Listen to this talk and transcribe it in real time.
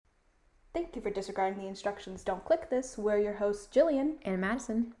Thank you for disregarding the instructions. Don't click this. We're your hosts, Jillian. And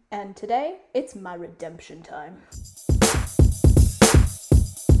Madison. And today, it's my redemption time.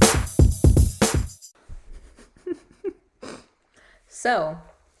 So,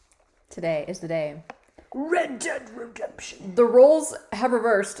 today is the day. Red Dead Redemption. The roles have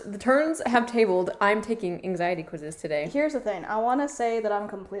reversed. The turns have tabled. I'm taking anxiety quizzes today. Here's the thing. I want to say that I'm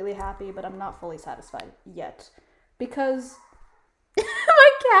completely happy, but I'm not fully satisfied yet. Because... My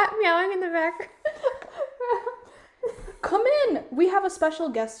cat meowing in the background. Come in! We have a special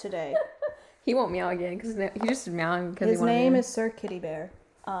guest today. He won't meow again because he's just meowing because his name is Sir Kitty Bear.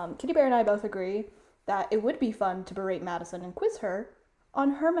 Kitty Bear and I both agree that it would be fun to berate Madison and quiz her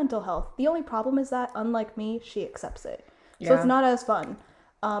on her mental health. The only problem is that, unlike me, she accepts it. So it's not as fun.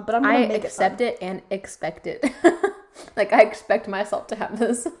 But I'm going to make it fun. I accept it and expect it. Like, I expect myself to have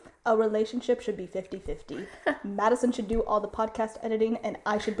this. A relationship should be 50-50. Madison should do all the podcast editing, and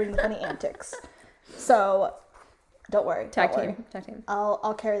I should bring the funny antics. So, don't worry. Tag team.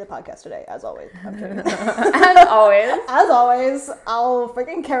 I'll carry the podcast today, as always. I'm kidding. As always. As always, I'll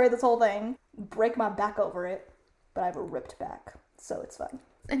freaking carry this whole thing. Break my back over it, but I have a ripped back, so it's fine.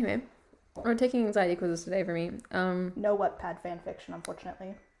 Anyway, we're taking anxiety quizzes today for me. No Wattpad fanfiction,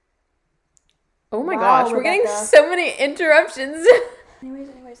 unfortunately. Oh my gosh, we're getting so many interruptions. Anyways.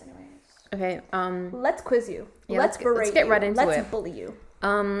 Okay, let's quiz you. Yeah, let's berate let's get you. right into it. Let's bully you.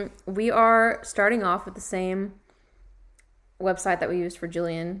 We are starting off with the same website that we used for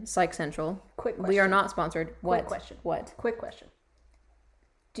Jillian, Psych Central. Quick question. We are not sponsored. What? Quick question. What? Quick question.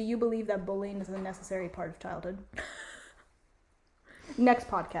 Do you believe that bullying is a necessary part of childhood? Next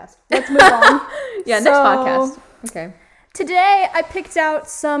podcast. Let's move on. Next podcast. Okay. Today, I picked out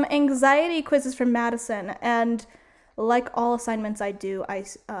some anxiety quizzes from Madison, and like all assignments I do, I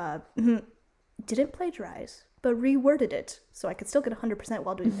didn't plagiarize, but reworded it so I could still get 100%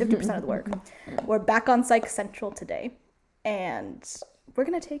 while doing 50% of the work. We're back on Psych Central today, and we're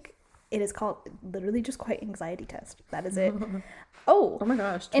going to take, it is called literally just quite anxiety test. That is it. Oh my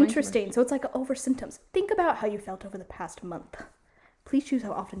gosh. Interesting. So it's like over symptoms. Think about how you felt over the past month. Please choose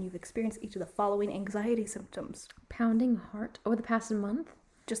how often you've experienced each of the following anxiety symptoms. Pounding heart over the past month?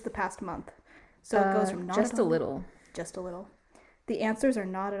 Just the past month. So it goes from not just at all, a little. Just a little. The answers are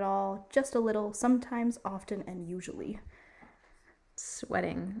not at all, just a little, sometimes, often, and usually.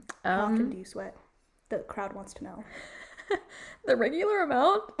 Sweating. How often do you sweat? The crowd wants to know. The regular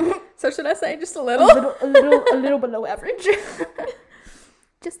amount? So should I say just a little? A little below average.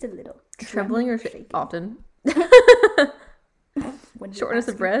 Just a little. Trembling or shaking? Often. Shortness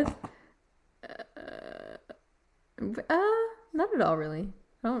of breath? Not at all, really.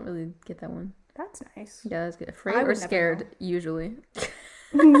 I don't really get that one. That's nice. Yeah, that's good. Afraid or scared? Usually.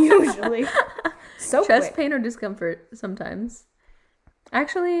 Usually. So chest pain or discomfort? Sometimes.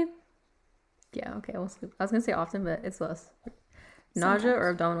 Actually, yeah, okay. I was going to say often, but it's less. Sometimes. Nausea or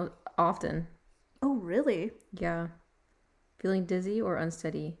abdominal? Often. Oh, really? Yeah. Feeling dizzy or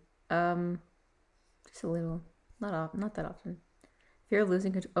unsteady? Just a little. Not that often. Fear of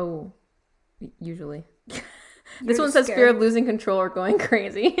losing control. Oh, usually. This one says fear of losing control or going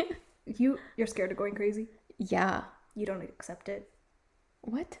crazy. You're scared of going crazy? Yeah. You don't accept it?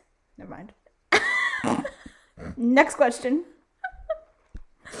 What? Never mind. Next question.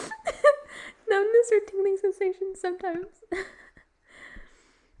 Numbness or tingling sensations sometimes.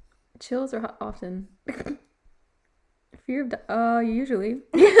 Chills or often. Fear of usually.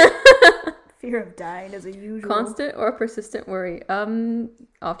 Fear of dying is a usual. Constant or persistent worry.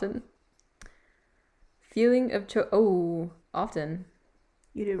 Often. Feeling of often.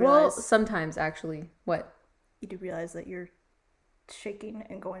 You do realize. Well, sometimes actually. What? You do realize that you're shaking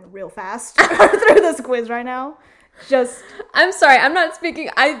and going real fast through this quiz right now. I'm sorry. I'm not speaking.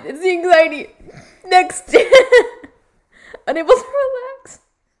 It's the anxiety. Next. Unable to relax.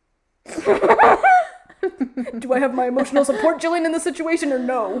 Do I have my emotional support, Jillian, in this situation, or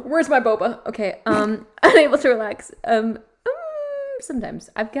no? Where's my boba? Okay. Unable to relax. Sometimes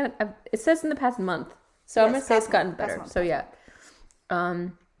it says in the past month, so I'm gonna say it's gotten better. So yeah.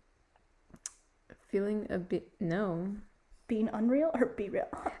 Feeling a bit Being unreal or be real?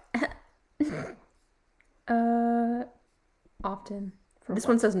 Often. This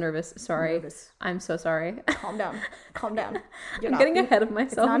one says nervous. Sorry. Nervous. I'm so sorry. Calm down. I'm getting ahead of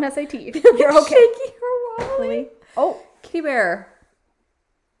myself. It's not an SAT. You're okay. Shaky or wobbly. Oh, Kitty Bear.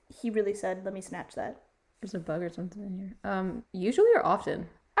 He really said, "Let me snatch that." There's a bug or something in here. Usually or often?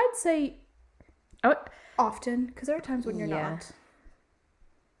 I'd say often, because there are times when you're not.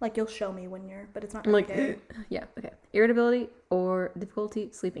 Like, you'll show me when you're, but it's not every day. Yeah, okay. Irritability or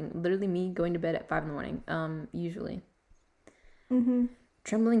difficulty sleeping. Literally me going to bed at 5 a.m. Usually. Mm-hmm.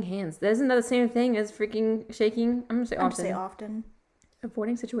 Trembling hands. Isn't that the same thing as freaking shaking? I'm gonna say often. often.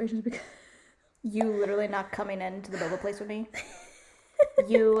 Avoiding situations because You literally not coming into the boba place with me.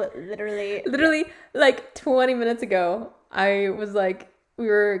 You literally like 20 minutes ago, I was like, we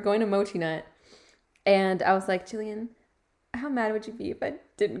were going to Mochi Nut, and I was like, Jillian, how mad would you be if I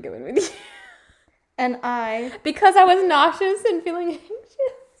didn't go in with you? And I Because I was nauseous and feeling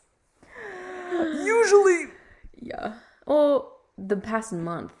anxious. usually. Yeah. Well, the past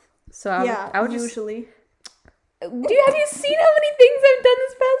month. So I would usually. Have you seen how many things I've done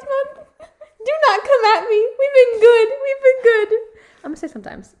this past month? Do not come at me. We've been good. I'm gonna say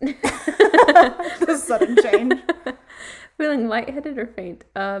sometimes. The sudden change. Feeling lightheaded or faint.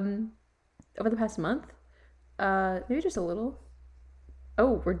 Over the past month, maybe just a little.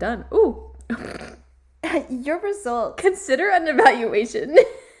 Oh, we're done. Ooh. Your result. Consider an evaluation.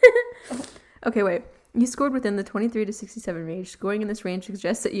 Okay, wait. You scored within the 23 to 67 range. Scoring in this range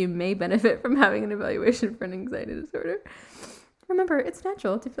suggests that you may benefit from having an evaluation for an anxiety disorder. Remember, it's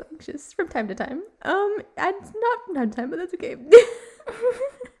natural to feel anxious from time to time. It's not from time to time, but that's okay.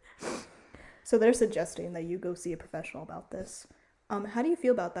 So they're suggesting that you go see a professional about this. How do you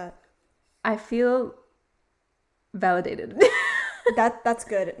feel about that? I feel validated. That's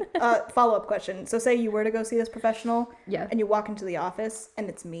good. Follow-up question. So say you were to go see this professional, Yeah. and you walk into the office and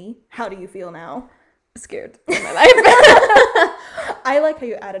it's me. How do you feel now? Scared in my life. I like how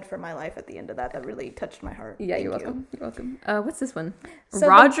you added "for my life" at the end of that. That really touched my heart. Yeah, Thank you're you. welcome. You're welcome. What's this one? So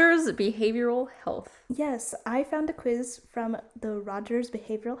Rogers Behavioral Health. Yes, I found a quiz from the Rogers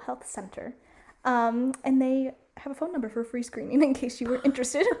Behavioral Health Center. And they have a phone number for a free screening in case you were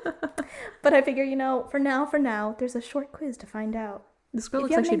interested. But I figure, for now, there's a short quiz to find out. This girl If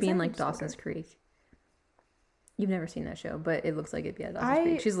looks you have like an she'd be in anxiety like Dawson's disorder. Creek. You've never seen that show, but it looks like it'd be at Dawson's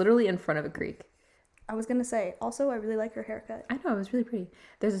Creek. She's literally in front of a creek. I was gonna say, also, I really like your haircut. I know, it was really pretty.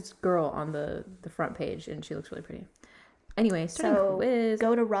 There's this girl on the front page, and she looks really pretty. Anyway, starting So quiz.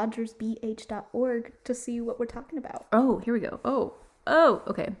 go to rogersbh.org to see what we're talking about. Oh, here we go. Oh,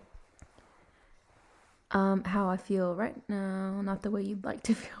 okay. How I feel right now, not the way you'd like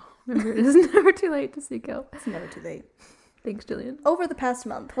to feel. Remember, it is never too late to seek help. It's never too late. Thanks, Jillian. Over the past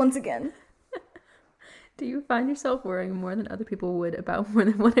month, once again. Do you find yourself worrying more than other people would about more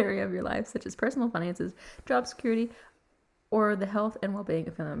than one area of your life, such as personal finances, job security, or the health and well-being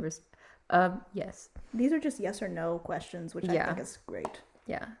of family members? Yes. These are just yes or no questions, which I think is great.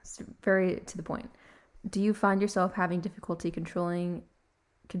 Yeah, it's very to the point. Do you find yourself having difficulty controlling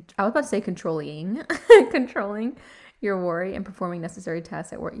your worry and performing necessary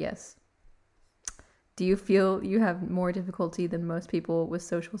tasks at work? Yes. Do you feel you have more difficulty than most people with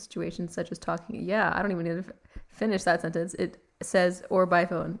social situations such as talking? Yeah, I don't even need to finish that sentence. It says, or by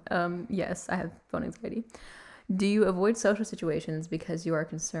phone. Yes, I have phone anxiety. Do you avoid social situations because you are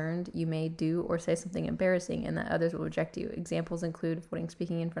concerned you may do or say something embarrassing and that others will reject you? Examples include avoiding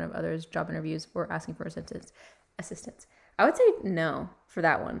speaking in front of others, job interviews, or asking for assistance. I would say no for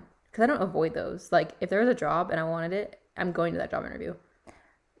that one because I don't avoid those. Like, if there was a job and I wanted it, I'm going to that job interview.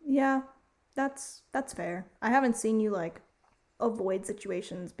 Yeah, that's fair. I haven't seen you, avoid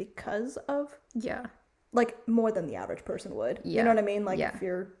situations because of... Yeah. More than the average person would. Yeah. You know what I mean? Yeah. If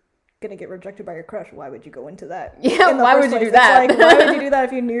you're gonna get rejected by your crush, why would you go into that? Yeah, why would you do It's that? why would you do that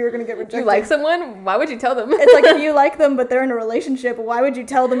if you knew you were gonna get rejected? You like someone? Why would you tell them? It's like, if you like them, but they're in a relationship, why would you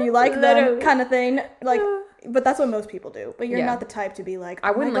tell them you like them? Literally. Kind of thing. But that's what most people do. But you're not the type to be like, oh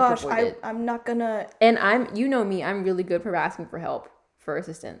I wouldn't my gosh, avoid it. I'm not gonna... And you know me, I'm really good for asking for help, for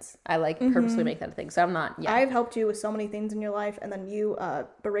assistance. I purposely make that a thing. So I'm not, I've helped you with so many things in your life, and then you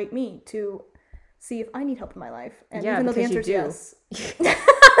berate me to see if I need help in my life. And even though the answer is yes,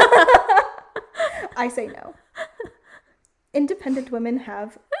 I say no. Independent women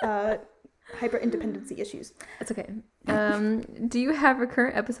have hyper-independency issues. It's okay. Do you have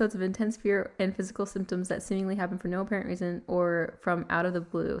recurrent episodes of intense fear and physical symptoms that seemingly happen for no apparent reason or from out of the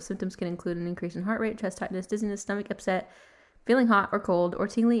blue? Symptoms can include an increase in heart rate, chest tightness, dizziness, stomach upset, feeling hot or cold, or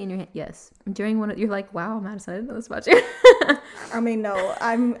tingly in your hand. Yes. During one of... You're like, wow, Madison, I didn't know this about you. I mean, no,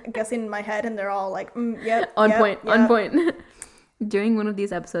 I'm guessing in my head, and they're all like, yep. On point. During one of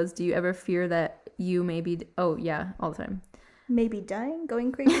these episodes, do you ever fear that you may be... Oh, yeah, all the time. Maybe dying,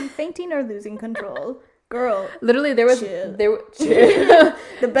 going crazy, fainting, or losing control. Girl. Literally, there was... Chill. Chill.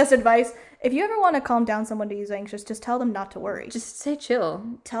 The best advice. If you ever want to calm down someone who's anxious, just tell them not to worry. Just say chill.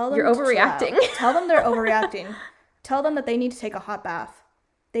 Tell them you're to chill out. overreacting. Tell them they're overreacting. Tell them that they need to take a hot bath.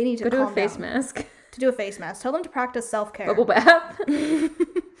 They need to go to a calm face down. mask. To do a face mask. Tell them to practice self-care. Bubble bath.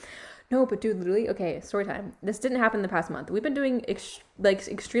 No, but dude, literally, okay, story time. This didn't happen in the past month. We've been doing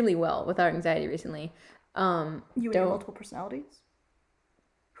extremely well with our anxiety recently. You and your multiple personalities?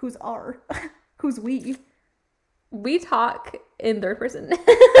 Who's our? Who's we? We talk in third person.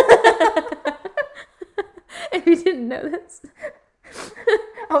 If you didn't know this.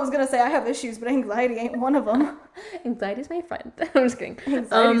 I was gonna say I have issues, but anxiety ain't one of them. Anxiety's my friend. I'm just kidding.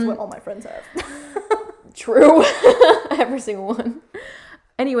 Anxiety's what all my friends have. True. Every single one.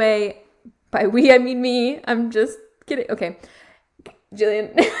 Anyway, by we I mean me. I'm just kidding. Okay.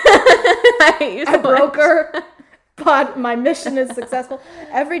 Jillian. I hate you so I broke much. her, but my mission is successful.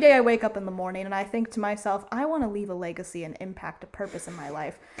 Every day I wake up in the morning and I think to myself, I want to leave a legacy and impact a purpose in my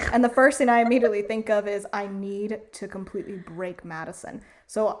life. And the first thing I immediately think of is I need to completely break Madison.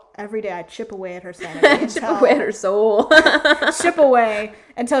 So every day I chip away at her sanity. Chip away at her soul. Chip away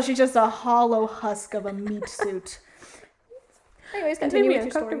until she's just a hollow husk of a meat suit. Anyways, continue with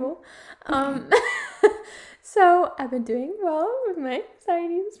your story. So I've been doing well with my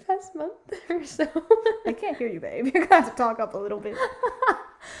anxiety this past month or so. I can't hear you, babe. You're gonna have to talk up a little bit.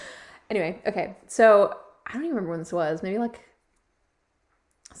 Anyway, okay. So I don't even remember when this was. Maybe like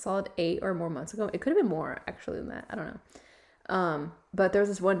a solid 8 or more months ago. It could have been more actually than that. I don't know. But there was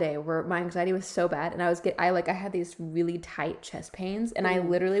this one day where my anxiety was so bad, and I had these really tight chest pains, and I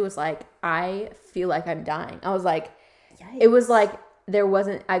literally was like, I feel like I'm dying. I was like, Yikes. it was like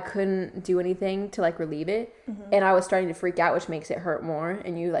I couldn't do anything to like relieve it, and I was starting to freak out, which makes it hurt more,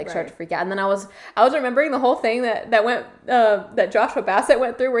 and you like start to freak out. And then I was remembering the whole thing that Joshua Bassett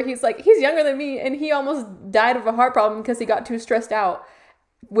went through, where he's younger than me, and he almost died of a heart problem because he got too stressed out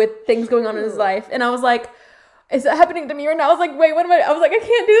with things going on in his life. And I was like, is that happening to me right now? I was like, wait, what am I was like, I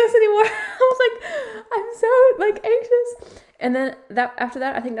can't do this anymore. I was like, I'm so like anxious. And then after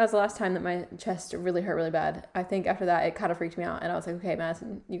that, I think that was the last time that my chest really hurt really bad. I think after that, it kind of freaked me out. And I was like, okay,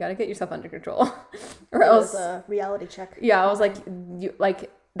 Madison, you got to get yourself under control. Or else. It was a reality check. Yeah, I was like,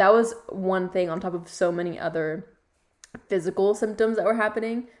 that was one thing on top of so many other physical symptoms that were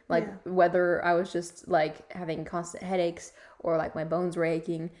happening. Like whether I was just like having constant headaches or like my bones were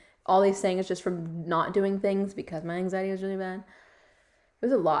aching. All these things just from not doing things because my anxiety was really bad. It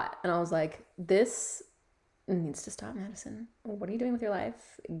was a lot. And I was like, this needs to stop, Madison. What are you doing with your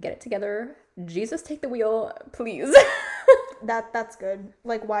life? Get it together. Jesus, take the wheel, please. That's good.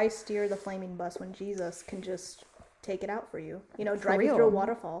 Like, why steer the flaming bus when Jesus can just take it out for you? You know, drive you through a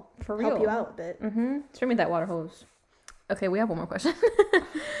waterfall. For real. Help you out a bit. Show me that water hose. Okay, we have one more question.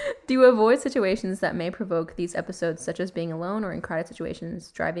 Do you avoid situations that may provoke these episodes, such as being alone or in crowded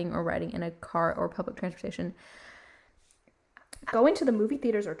situations, driving or riding in a car or public transportation? Going to the movie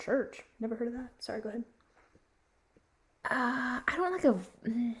theaters or church. Never heard of that. Sorry, go ahead. I don't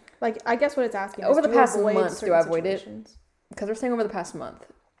I guess what it's asking over is, the past month, certain do I avoid it? situations? Because we're saying over the past month,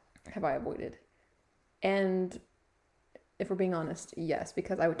 have I avoided? And if we're being honest, yes,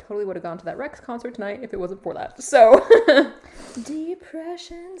 because I would have gone to that Rex concert tonight if it wasn't for that. So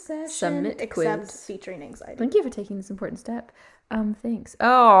depression session, Submit except quiz. featuring anxiety. thank you for taking this important step. Thanks.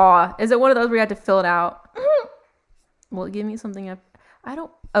 Oh, is it one of those where you have to fill it out? Well, give me something.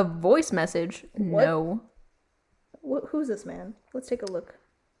 A voice message? What? No. Who's this man? Let's take a look.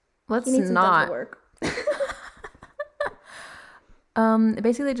 Let's He needs some not. dental work. It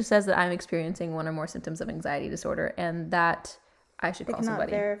basically just says that I'm experiencing one or more symptoms of anxiety disorder and that I should They call cannot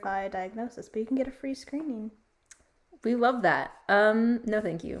somebody. verify a diagnosis, but you can get a free screening. We love that. No,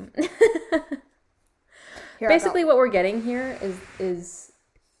 thank you. Here, Basically, what we're getting here is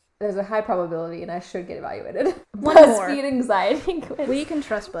there's a high probability, and I should get evaluated. One more. BuzzFeed anxiety quiz. we can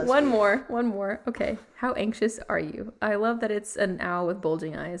trust BuzzFeed. One more. Okay. How anxious are you? I love that it's an owl with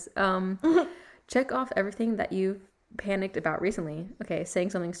bulging eyes. Check off everything that you've panicked about recently. Okay, saying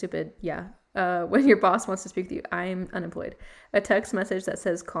something stupid. Yeah. When your boss wants to speak to you, I'm unemployed. A text message that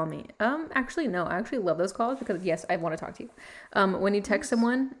says call me. Actually no, I actually love those calls because yes, I want to talk to you. When you text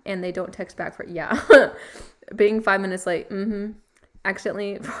someone and they don't text back for being 5 minutes late.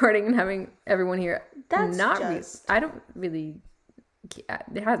 Accidentally farting and having everyone here. That's I don't really.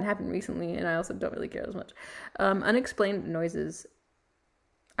 It hasn't happened recently, and I also don't really care as much. Unexplained noises.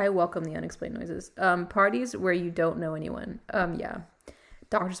 I welcome the unexplained noises. Parties where you don't know anyone. Yeah.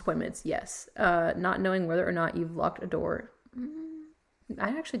 Doctor's appointments. Yes. Not knowing whether or not you've locked a door. I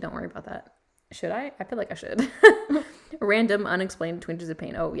actually don't worry about that. Should I? I feel like I should. Random unexplained twinges of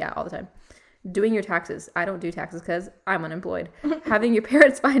pain. Oh yeah, all the time. Doing your taxes. I don't do taxes because I'm unemployed. Having your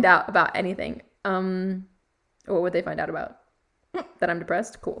parents find out about anything. What would they find out about? That I'm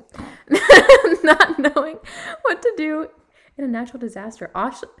depressed? Cool. Not knowing what to do in a natural disaster.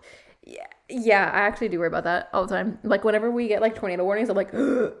 Yeah, I actually do worry about that all the time. Like whenever we get like tornado warnings, I'm like,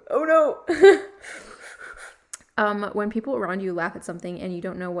 oh no. When people around you laugh at something and you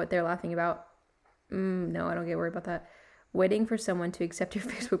don't know what they're laughing about. No, I don't get worried about that. Waiting for someone to accept your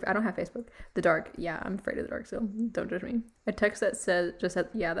Facebook. I don't have Facebook. The dark. Yeah, I'm afraid of the dark, so don't judge me. A text that says,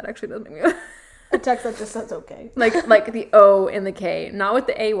 yeah, that actually does make me A text that just says okay. like the O and the K, not with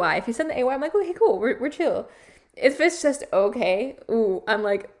the AY. If you send the AY, I'm like, okay, cool, we're chill. If it's just okay, ooh, I'm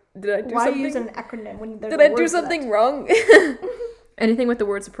like, did I do Why something? use an acronym when there's Did a I word do for something that? wrong? Anything with the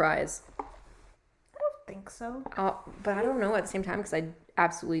word surprise. I don't think so. But I don't know at the same time because I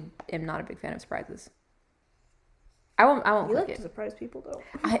absolutely am not a big fan of surprises. I won't You click like to it. surprise people though.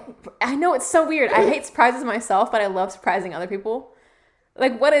 I know it's so weird. I hate surprises myself, but I love surprising other people.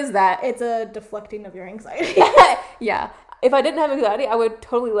 Like, what is that? It's a deflecting of your anxiety. Yeah. If I didn't have anxiety, I would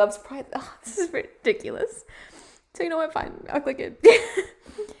totally love surprise. Oh, this is ridiculous. So you know what? Fine. I'll click it.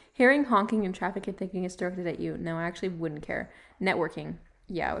 Hearing honking in traffic and thinking it's directed at you. No, I actually wouldn't care. Networking.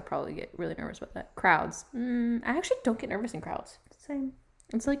 Yeah, I would probably get really nervous about that. Crowds. I actually don't get nervous in crowds. Same.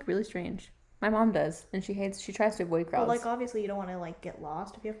 It's like really strange. My mom does, and she tries to avoid crowds. Well, like obviously you don't want to like get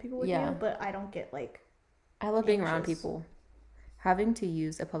lost if you have people with Yeah. you, but I don't get like I love being around anxious. people. Having to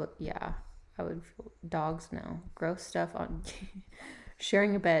use a public, yeah, I would feel, dogs, no. Gross stuff on,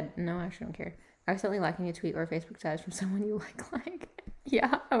 sharing a bed, no, I actually don't care. Accidentally liking a tweet or a Facebook status from someone you like,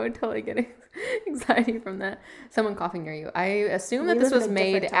 yeah, I would totally get anxiety from that. Someone coughing near you. I assume that We this live was in a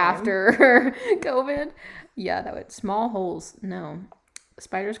made different time. after COVID. Yeah, that would, small holes, no.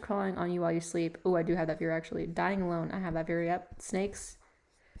 Spiders crawling on you while you sleep. Oh, I do have that fear actually. Dying alone, I have that fear, yep. Snakes.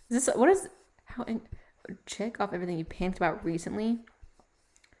 Check off everything you panicked about recently.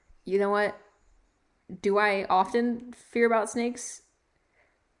 You know what? Do I often fear about snakes?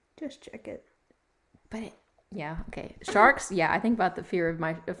 just check it. Yeah, okay. Sharks, yeah, I think about the fear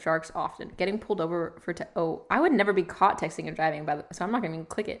of sharks often. Getting pulled over I would never be caught texting and driving, so I'm not gonna even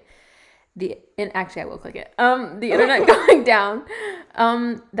click it. Actually, I will click it. The internet going down.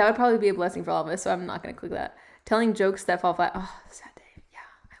 That would probably be a blessing for all of us, so I'm not gonna click that. Telling jokes that fall flat. Oh, sad day. Yeah,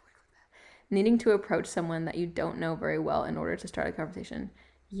 I would click that. Needing to approach someone that you don't know very well in order to start a conversation.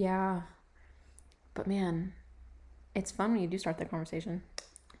 Yeah, but man, it's fun when you do start that conversation.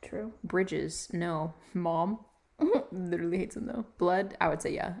 True. Bridges, no. Mom, literally hates them though. Blood, I would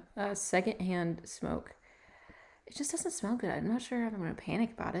say yeah. Secondhand smoke. It just doesn't smell good. I'm not sure if I'm gonna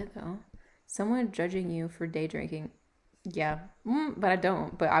panic about it though. Someone judging you for day drinking. Yeah, but I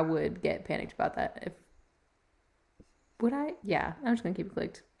don't. But I would get panicked about that. Would I? Yeah, I'm just gonna keep it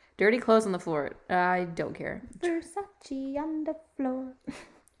clicked. Dirty clothes on the floor. I don't care. Versace on the floor.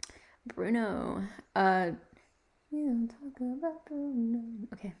 Bruno. Talk about Bruno.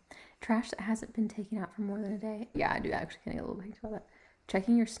 Okay. Trash that hasn't been taken out for more than a day. Yeah, I do actually kind of get a little panicked about that.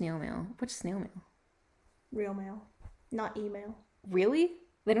 Checking your snail mail. Which snail mail? Real mail, not email. Really?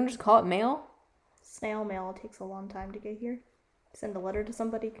 They don't just call it mail? Snail mail takes a long time to get here. Send a letter to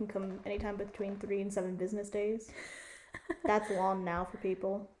somebody can come anytime between 3 and 7 business days. That's long now for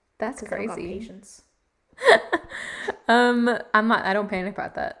people. That's 'cause they don't got crazy. patience. I don't panic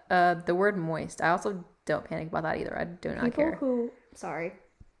about that. The word moist. I also don't panic about that either. I do not care.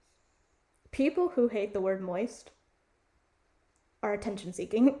 People who hate the word moist are attention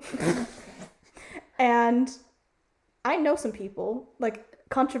seeking. And I know some people, like,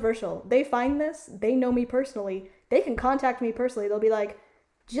 controversial. They find this, they know me personally. They can contact me personally. They'll be like,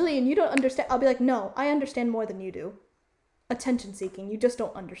 Jillian, you don't understand. I'll be like, no, I understand more than you do. Attention seeking. You just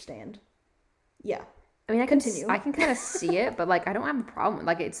don't understand. Yeah. I mean, I Continue. I can kind of see it, but like I don't have a problem.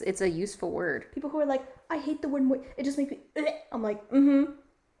 Like it's a useful word. People who are like, I hate the word moist. It just makes me. I'm like,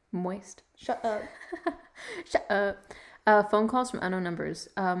 Moist. Shut up. Shut up. Phone calls from unknown numbers.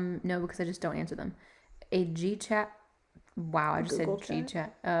 No, because I just don't answer them. A G chat. Wow, I just Google said G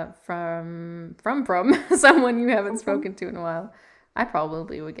chat? chat. From someone you haven't spoken to in a while. I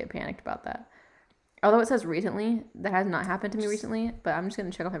probably would get panicked about that. Although it says recently, that has not happened to me recently. But I'm just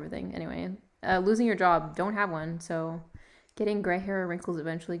gonna check off everything anyway. Losing your job, don't have one, so getting gray hair or wrinkles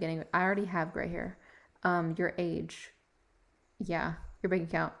eventually. I already have gray hair. Your age, yeah. Your bank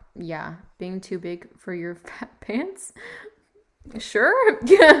account, yeah. Being too big for your fat pants, sure.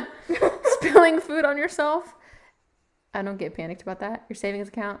 Yeah. Spilling food on yourself, I don't get panicked about that. Your savings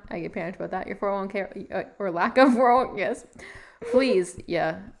account, I get panicked about that. Your 401k or lack of 401, yes. Please,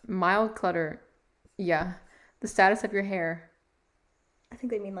 yeah. Mild clutter, yeah. The status of your hair. I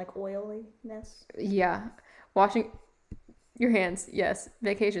think they mean like oiliness. Yeah. Washing your hands. Yes.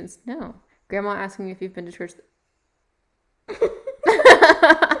 Vacations. No. Grandma asking me if you've been to church. Have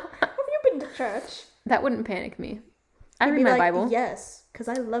you been to church? That wouldn't panic me. I You'd read be my like, Bible. Yes, because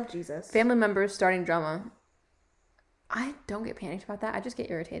I love Jesus. Family members starting drama. I don't get panicked about that. I just get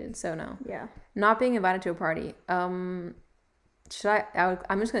irritated. So no. Yeah. Not being invited to a party.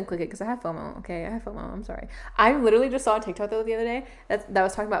 I'm just gonna click it because I have FOMO. Okay, I have FOMO. I'm sorry. I literally just saw a TikTok though the other day that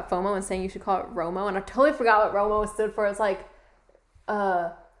was talking about FOMO and saying you should call it ROMO, and I totally forgot what ROMO stood for. It's like,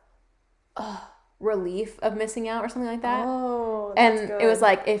 relief of missing out or something like that. Oh, that's and good. It was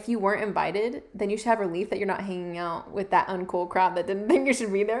like, if you weren't invited, then you should have relief that you're not hanging out with that uncool crowd that didn't think you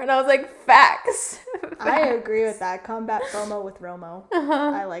should be there. And I was like, facts. I agree with that. Combat FOMO with Romo.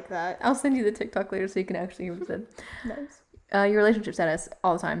 I like that. I'll send you the TikTok later so you can actually hear what it said. Nice. Your relationship status,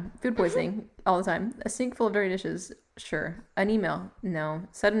 all the time. Food poisoning, all the time. A sink full of dirty dishes, sure. An email, no.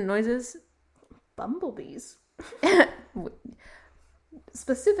 Sudden noises. Bumblebees.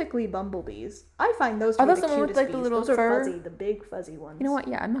 Specifically bumblebees. I find those to be the cutest with, like, bees. the little those fur? are fuzzy, the big fuzzy ones. You know what?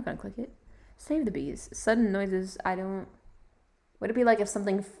 Yeah, I'm not gonna click it. Save the bees. Sudden noises, I don't... Would it be like if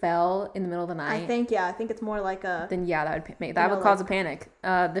something fell in the middle of the night? I think it's more like a... Then yeah, that would cause a panic.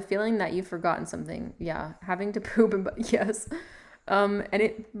 The feeling that you've forgotten something. Yeah. Having to poop yes. And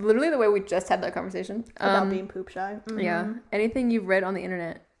it literally the way we just had that conversation. About being poop shy. Mm-hmm. Yeah. Anything you've read on the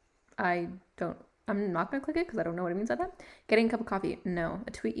internet, I'm not going to click it because I don't know what it means by that. Getting a cup of coffee, no.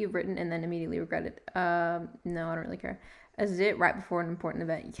 A tweet you've written and then immediately regretted. No, I don't really care. A zit right before an important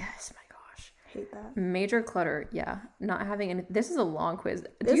event, yes, my gosh. Hate that. Major clutter, yeah. Not having any. This is a long quiz.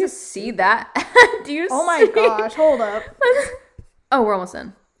 Do you see that? Do you Oh my gosh, hold up. Oh, we're almost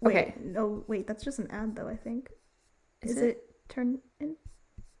done. Okay. Wait, that's just an ad though, I think. Is it turn in?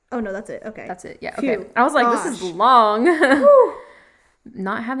 Oh no, that's it. Okay. That's it, yeah. Phew. Okay. I was like, Gosh. this is long.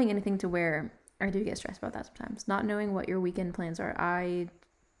 Not having anything to wear. I do get stressed about that sometimes. Not knowing what your weekend plans are. I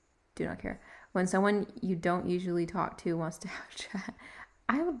do not care. When someone you don't usually talk to wants to have a chat,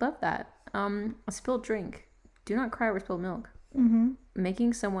 I would love that. A spilled drink. Do not cry over spilled milk. Mm-hmm.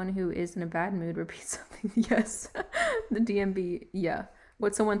 Making someone who is in a bad mood repeat something. Yes. The DMV. Yeah.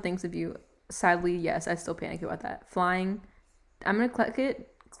 What someone thinks of you. Sadly, yes. I still panic about that. Flying. I'm going to click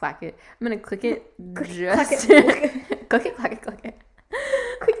it. I'm going to click it. Click it. Click it. Click it.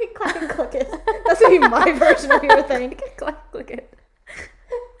 Click it, clack it, click it. That's gonna be my version of your thing. Click it.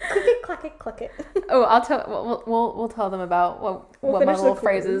 Click it, clack it, click it. Oh, I'll tell. We'll tell them about what my little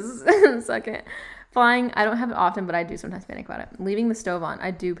phrase is in a second. Flying, I don't have it often, but I do sometimes panic about it. Leaving the stove on, I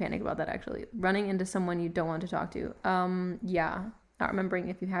do panic about that actually. Running into someone you don't want to talk to. Yeah. Not remembering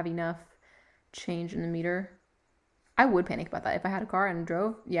if you have enough change in the meter. I would panic about that if I had a car and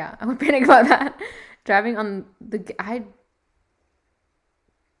drove. Yeah, I would panic about that. Driving on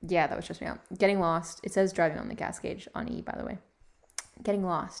yeah, that was just me out. Getting lost. It says driving on the gas gauge on E, by the way. Getting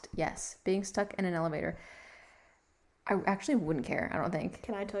lost. Yes. Being stuck in an elevator. I actually wouldn't care, I don't think.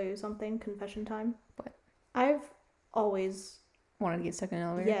 Can I tell you something? Confession time. What? I've always wanted to get stuck in an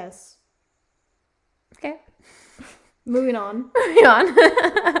elevator. Yes. Okay. Moving on.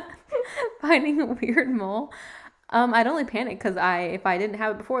 Finding a weird mole. I'd only panic because if I didn't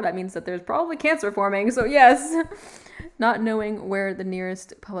have it before, that means that there's probably cancer forming. So yes. Not knowing where the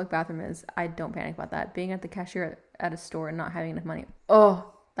nearest public bathroom is. I don't panic about that. Being at the cashier at a store and not having enough money.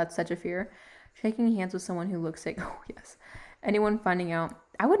 Oh, that's such a fear. Shaking hands with someone who looks sick. Oh, yes. Anyone finding out.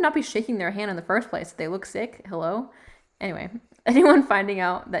 I would not be shaking their hand in the first place if they look sick. Hello? Anyway. Anyone finding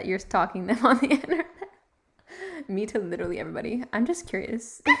out that you're stalking them on the internet. Me to literally everybody. I'm just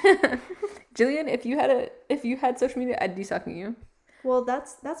curious. Jillian, if you had social media, I'd be stalking you. Well,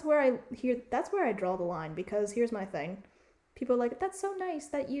 that's where I draw the line, because here's my thing. People are like, that's so nice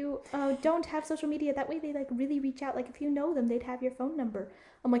that you don't have social media. That way they like really reach out. Like if you know them, they'd have your phone number.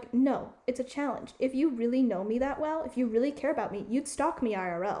 I'm like, no, it's a challenge. If you really know me that well, if you really care about me, you'd stalk me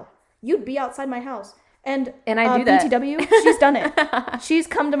IRL. You'd be outside my house. And I do that. BTW, she's done it. She's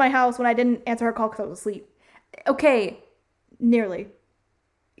come to my house when I didn't answer her call because I was asleep. Okay. Nearly.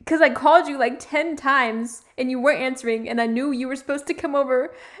 Because I called you like 10 times and you weren't answering, and I knew you were supposed to come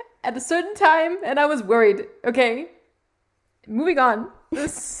over at a certain time, and I was worried. Okay. Moving on.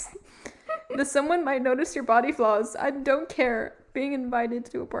 Someone might notice your body flaws. I don't care. Being invited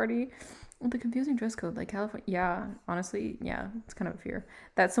to a party. The confusing dress code, like California. Yeah, honestly, yeah, it's kind of a fear.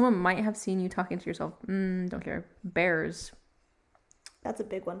 That someone might have seen you talking to yourself. Don't care. Bears. That's a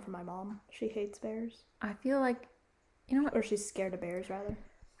big one for my mom. She hates bears. I feel like, you know what? Or she's scared of bears, rather.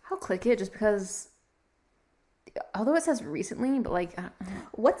 I'll click it just because, although it says recently, but like...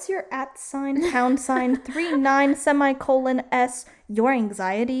 What's your @ # 39 (S) your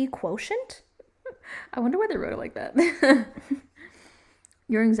anxiety quotient? I wonder why they wrote it like that.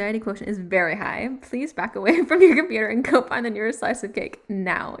 Your anxiety quotient is very high. Please back away from your computer and go find the nearest slice of cake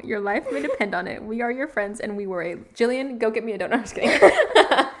now. Your life may depend on it. We are your friends and we worry. Jillian, go get me a donut. I'm just kidding.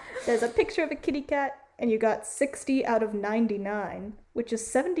 There's a picture of a kitty cat and you got 60 out of 99, which is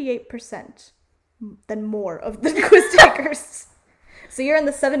 78% than more of the quiz takers. So you're in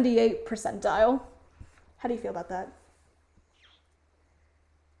the 78th percentile. How do you feel about that?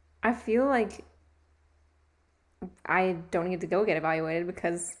 I feel like I don't need to go get evaluated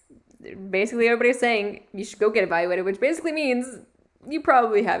because basically everybody's saying you should go get evaluated, which basically means you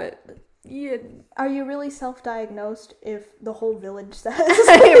probably have it. Yeah. Are you really self-diagnosed if the whole village says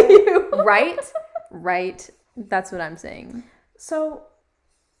you? Right. That's what I'm saying. So,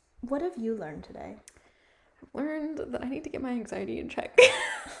 what have you learned today? I've learned that I need to get my anxiety in check.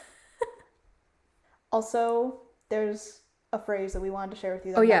 Also, there's a phrase that we wanted to share with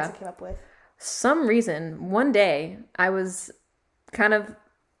you that Maxa came up with. Some reason, one day, I was kind of...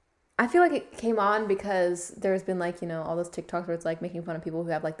 I feel like it came on because there's been like, you know, all those TikToks where it's like making fun of people who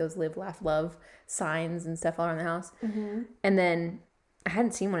have like those live, laugh, love signs and stuff all around the house. Mm-hmm. And then I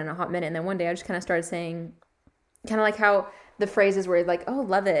hadn't seen one in a hot minute. And then one day I just kind of started saying, kind of like how the phrases were like, oh,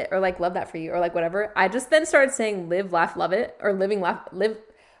 love it, or like love that for you, or like whatever. I just then started saying live, laugh, love it, or living, laugh, live.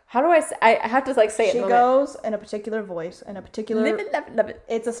 How do I say? I have to like say it. She goes in a particular voice, in a particular... Live it, laugh it, love it.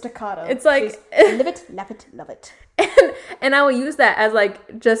 It's a staccato. It's like... live it, laugh it, love it. And I will use that as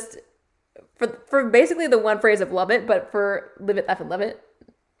like just... For basically the one phrase of love it, but for live it, laugh it, love it.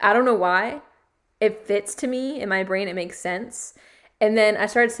 I don't know why. It fits to me in my brain. It makes sense. And then I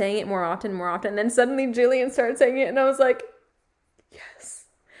started saying it more often. And then suddenly Jillian started saying it, and I was like, yes,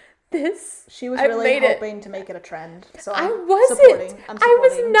 this. She was really hoping to make it a trend. So I wasn't. I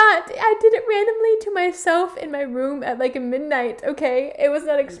was not. I did it randomly to myself in my room at like midnight. Okay, it was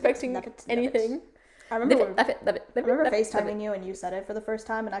not expecting anything. I remember remember FaceTiming you and you said it for the first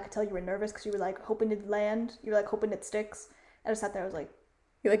time, and I could tell you were nervous because you were like hoping it land. You were like hoping it sticks. And I sat there. I was like,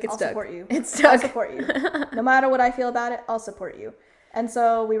 "You're like it's I'll stuck. support you. It's stuck. I'll support you. No matter what I feel about it, I'll support you." And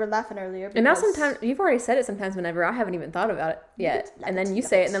so we were laughing earlier. And now sometimes you've already said it. Sometimes whenever I haven't even thought about it yet, and then you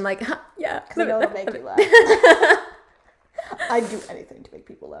say it, and I'm like, yeah, because I know it'll make you laugh. I'd do anything to make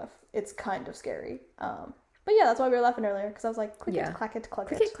people laugh. It's kind of scary. But yeah, that's why we were laughing earlier, because I was like, click it, clack it,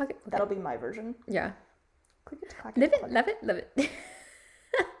 cluck it. That'll be my version. Yeah. Click it, clack it, live it, love it, love it.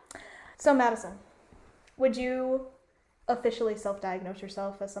 So Madison, would you officially self-diagnose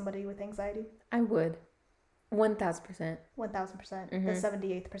yourself as somebody with anxiety? I would. 1,000%. 1,000%. Mm-hmm. The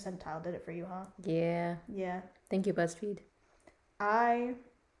 78th percentile did it for you, huh? Yeah. Yeah. Thank you, BuzzFeed. I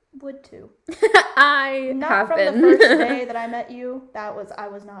would too. I not have from been. the first day that I met you. I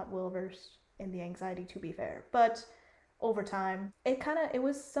was not well versed in the anxiety, to be fair. But over time, it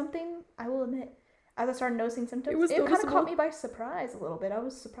was something, I will admit, as I started noticing symptoms, it kind of caught me by surprise a little bit. I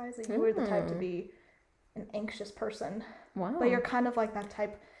was surprised that you were the type to be an anxious person. Wow. But you're kind of like that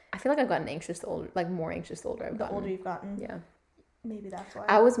type. I feel like I've gotten anxious the older, like more anxious the older I've gotten. The older you've gotten. Yeah. Maybe that's why.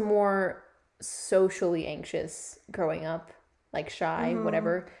 I was more socially anxious growing up, like shy,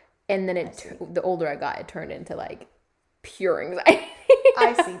 whatever. And then the older I got, it turned into like pure anxiety.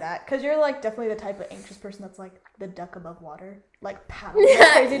 I see that. Because you're like definitely the type of anxious person that's like the duck above water. Like paddling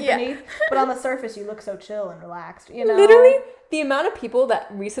crazy beneath. But on the surface, you look so chill and relaxed, you know? Literally, the amount of people that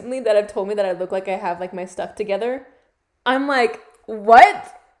recently that have told me that I look like I have like my stuff together, I'm like,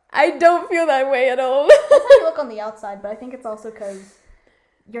 what? I don't feel that way at all. That's how you look on the outside, but I think it's also because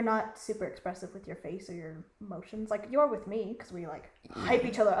you're not super expressive with your face or your emotions. Like, you're with me, because we, like, hype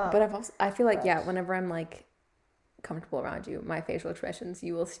each other up. But I feel like, whenever I'm, like, comfortable around you, my facial expressions,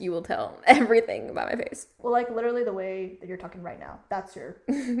 you will tell everything about my face. Well, like, literally the way that you're talking right now, that's your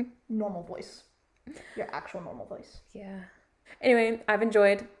normal voice. Your actual normal voice. Yeah. Anyway, I've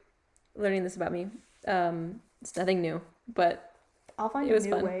enjoyed learning this about me. It's nothing new, but... I'll find a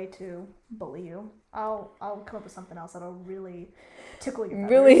new way to bully you. I'll come up with something else that'll really tickle your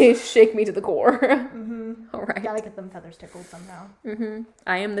feathers. Really shake me to the core. Mm-hmm. All right. Gotta get them feathers tickled somehow. Mm-hmm.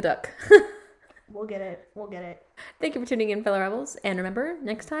 I am the duck. We'll get it. Thank you for tuning in, fellow rebels. And remember,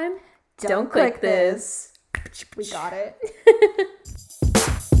 next time, don't click this. We got it.